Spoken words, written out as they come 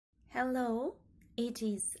Hello, it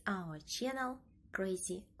is our channel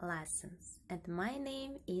Crazy Lessons and my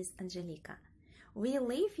name is Angelica. We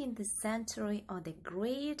live in the century of the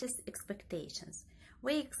greatest expectations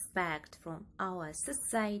we expect from our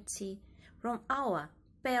society, from our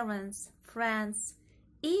parents, friends,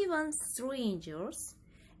 even strangers.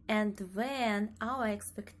 And when our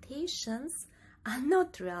expectations are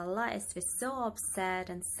not realized, we're so upset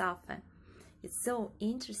and suffer. It's so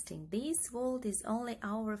interesting. This world is only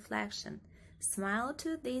our reflection. Smile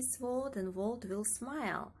to this world and world will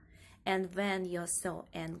smile. And when you're so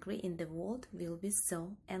angry in the world will be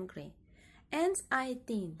so angry. And I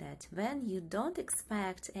think that when you don't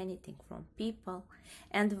expect anything from people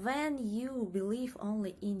and when you believe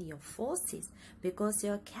only in your forces because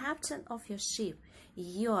you're captain of your ship,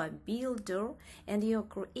 you're a builder and you're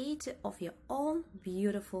creator of your own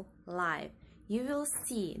beautiful life, you will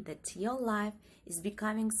see that your life is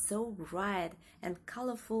becoming so bright and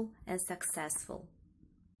colorful and successful.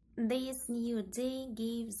 This new day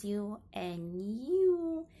gives you a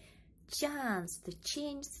new chance to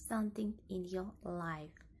change something in your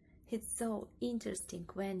life. It's so interesting.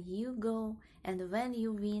 When you go and when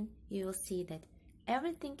you win, you will see that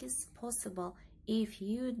everything is possible if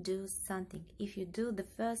you do something, if you do the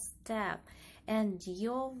first step, and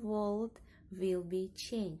your world will be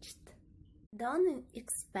changed. Don't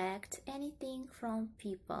expect anything from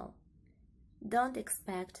people. Don't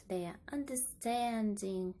expect their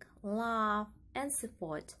understanding, love, and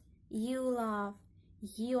support. You love,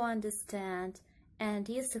 you understand, and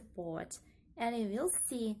you support, and you will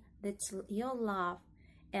see that your love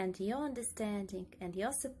and your understanding and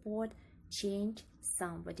your support change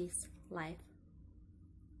somebody's life.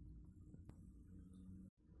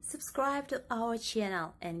 Subscribe to our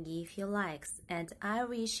channel and give your likes, and I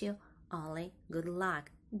wish you only good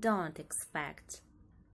luck. Don't expect.